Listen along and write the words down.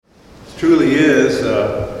Truly is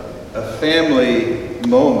a family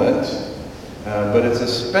moment, but it's a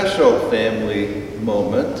special family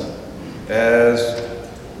moment as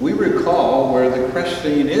we recall where the creche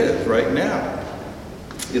scene is right now.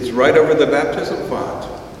 It's right over the baptism font.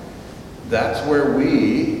 That's where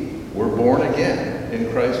we were born again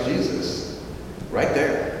in Christ Jesus, right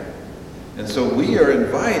there. And so we are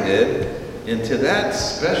invited into that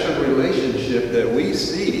special relationship that we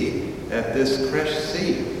see at this creche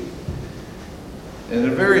scene. In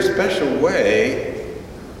a very special way,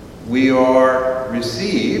 we are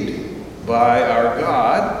received by our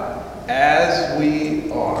God as we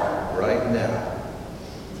are right now.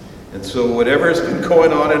 And so whatever's been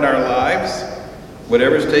going on in our lives,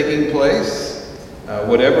 whatever's taking place,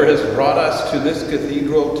 whatever has brought us to this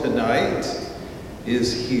cathedral tonight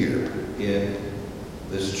is here in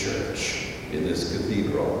this church, in this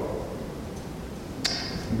cathedral.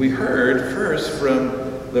 We heard first from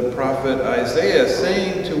the prophet Isaiah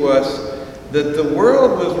saying to us that the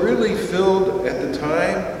world was really filled at the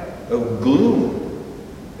time of gloom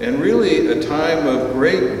and really a time of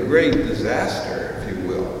great disaster, if you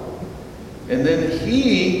will. And then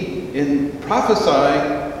he, in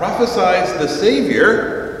prophesies the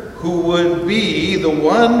Savior who would be the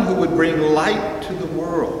one who would bring light to the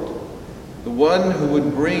world, the one who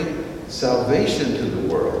would bring salvation to the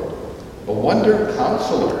world, a wonder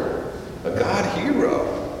counselor, a God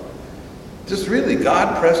hero. Just really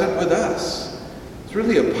God present with us. It's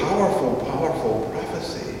really a powerful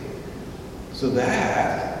prophecy. So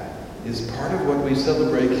that is part of what we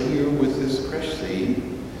celebrate here with this creche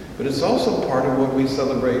scene, but it's also part of what we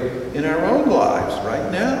celebrate in our own lives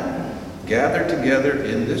right now, gathered together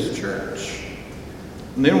in this church.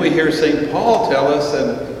 And then we hear St. Paul tell us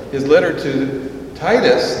in his letter to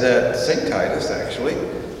Titus, that St. Titus actually,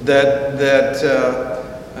 that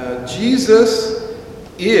Jesus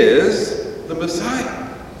is the Messiah.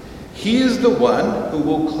 He is the one who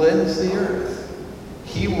will cleanse the earth.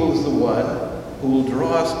 He was the one who will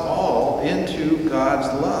draw us all into God's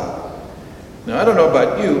love. Now, I don't know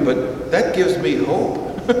about you, but that gives me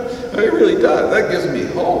hope. It really does. That gives me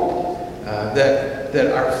hope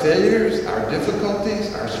that our failures, our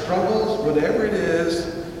difficulties, our struggles, whatever it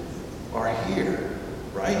is, are here,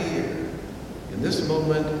 right here, in this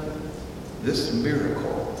moment, this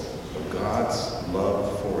miracle of God's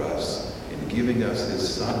love for us, giving us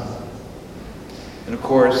his Son. And of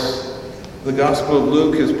course, the Gospel of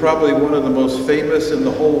Luke is probably one of the most famous in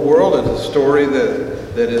the whole world. It's a story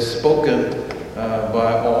that is spoken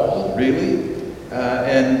by all, really.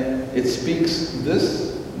 And it speaks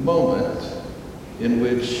this moment in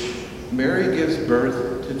which Mary gives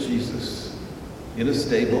birth to Jesus in a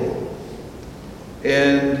stable,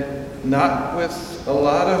 and not with a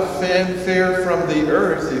lot of fanfare from the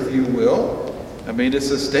earth, if you will. I mean, it's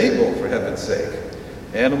a stable, for heaven's sake.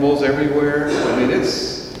 Animals everywhere. I mean,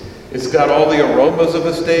 it's got all the aromas of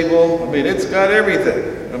a stable. I mean, it's got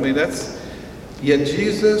everything. I mean, yet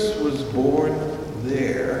Jesus was born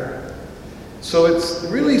there. So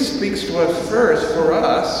it really speaks to us first, for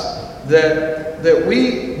us, that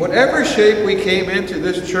we, whatever shape we came into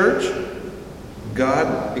this church,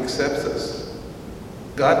 God accepts us.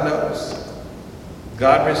 God knows.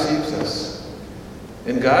 God receives us.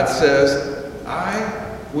 And God says, I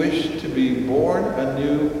wish to be born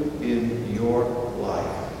anew in your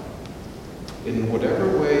life. In whatever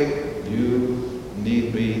way you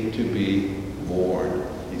need me to be born,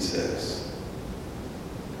 he says.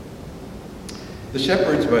 The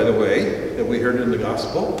shepherds, by the way, that we heard in the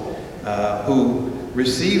gospel, who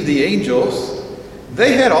received the angels,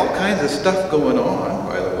 they had all kinds of stuff going on,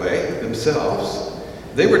 by the way, themselves.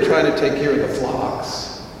 They were trying to take care of the flocks.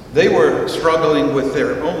 They were struggling with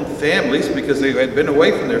their own families because they had been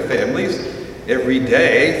away from their families every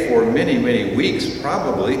day for many weeks,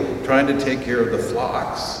 probably, trying to take care of the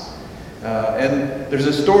flocks. And there's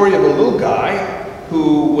a story of a little guy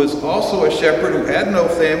who was also a shepherd who had no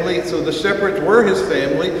family, so the shepherds were his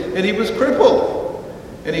family, and he was crippled.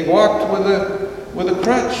 And he walked with a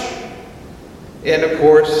crutch. And of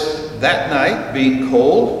course, that night, being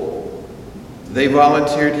cold, they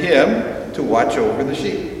volunteered him to watch over the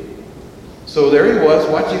sheep. So there he was,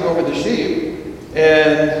 watching over the sheep,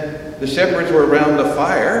 and the shepherds were around the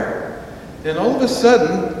fire, and all of a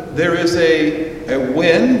sudden, there is a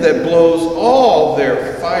wind that blows all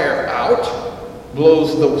their fire out,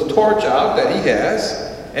 blows the torch out that he has,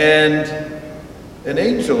 and an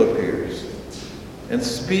angel appears and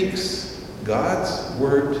speaks God's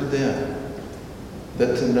word to them,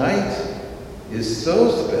 that tonight is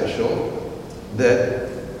so special that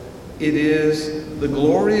it is the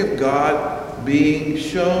glory of God being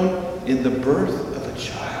shown in the birth of a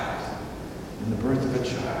child.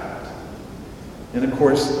 And of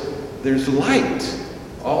course, there's light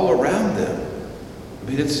all around them. I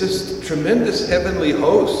mean, it's just tremendous heavenly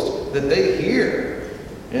host that they hear.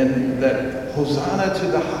 And that Hosanna to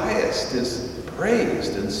the highest is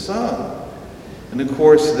praised and sung. And of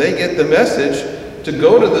course, they get the message to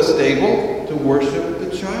go to the stable to worship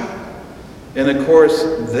the child. And of course,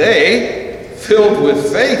 they, filled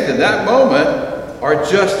with faith in that moment, are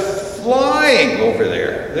just flying over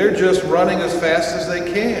there. They're just running as fast as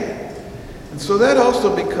they can. And so that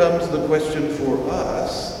also becomes the question for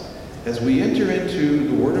us as we enter into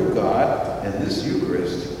the Word of God and this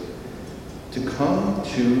Eucharist to come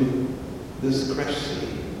to this creche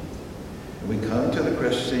scene. And we come to the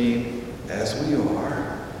creche scene as we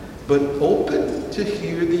are, but open to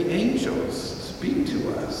hear the angels speak to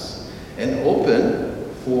us and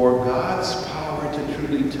open for God's power to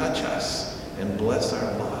truly touch us and bless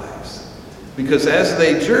our lives. Because as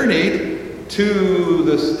they journeyed to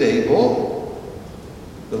the stable,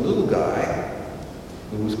 the little guy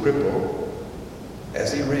who was crippled,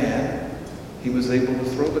 as he ran, he was able to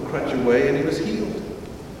throw the crutch away and he was healed.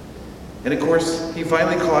 And of course, he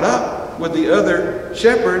finally caught up with the other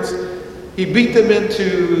shepherds. He beat them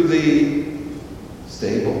into the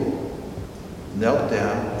stable, knelt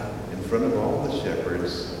down in front of all the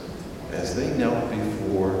shepherds as they knelt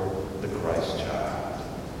before the Christ child.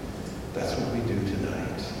 That's what we do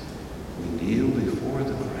tonight. We kneel before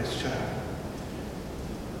the Christ child.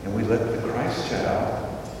 And we let the Christ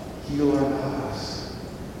child heal our lives.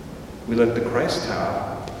 We let the Christ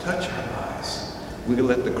child touch our lives. We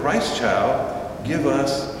let the Christ child give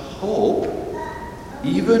us hope,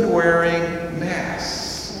 even wearing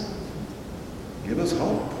masks. Give us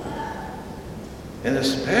hope. And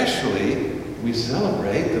especially, we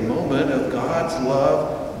celebrate the moment of God's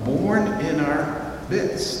love born in our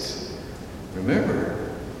midst. Remember,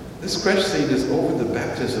 this creche scene is over the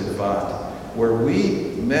baptism font, where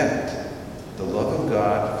we met the love of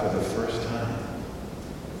God for the first time.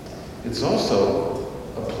 It's also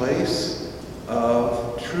a place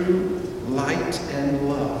of true light and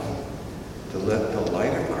love, to let the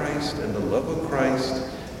light of Christ and the love of Christ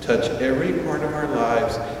touch every part of our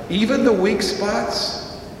lives, even the weak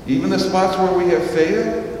spots, even the spots where we have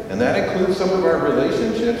failed, and that includes some of our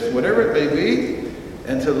relationships, whatever it may be,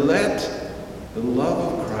 and to let the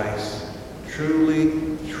love of Christ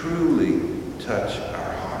truly, truly touch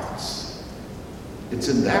our hearts. It's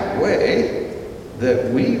in that way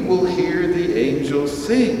that we will hear the angels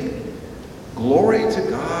sing, "Glory to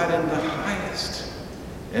God in the highest,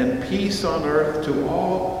 and peace on earth to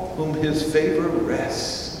all whom his favor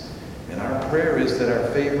rests." And our prayer is that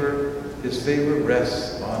his favor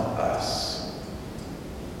rests on us.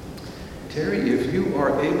 Terry, if you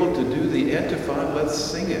are able to do the antiphon, let's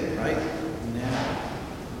sing it right now.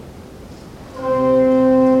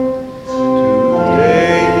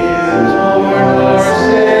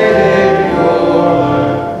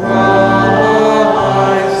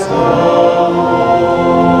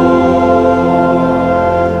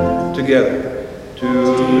 Together.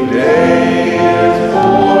 Today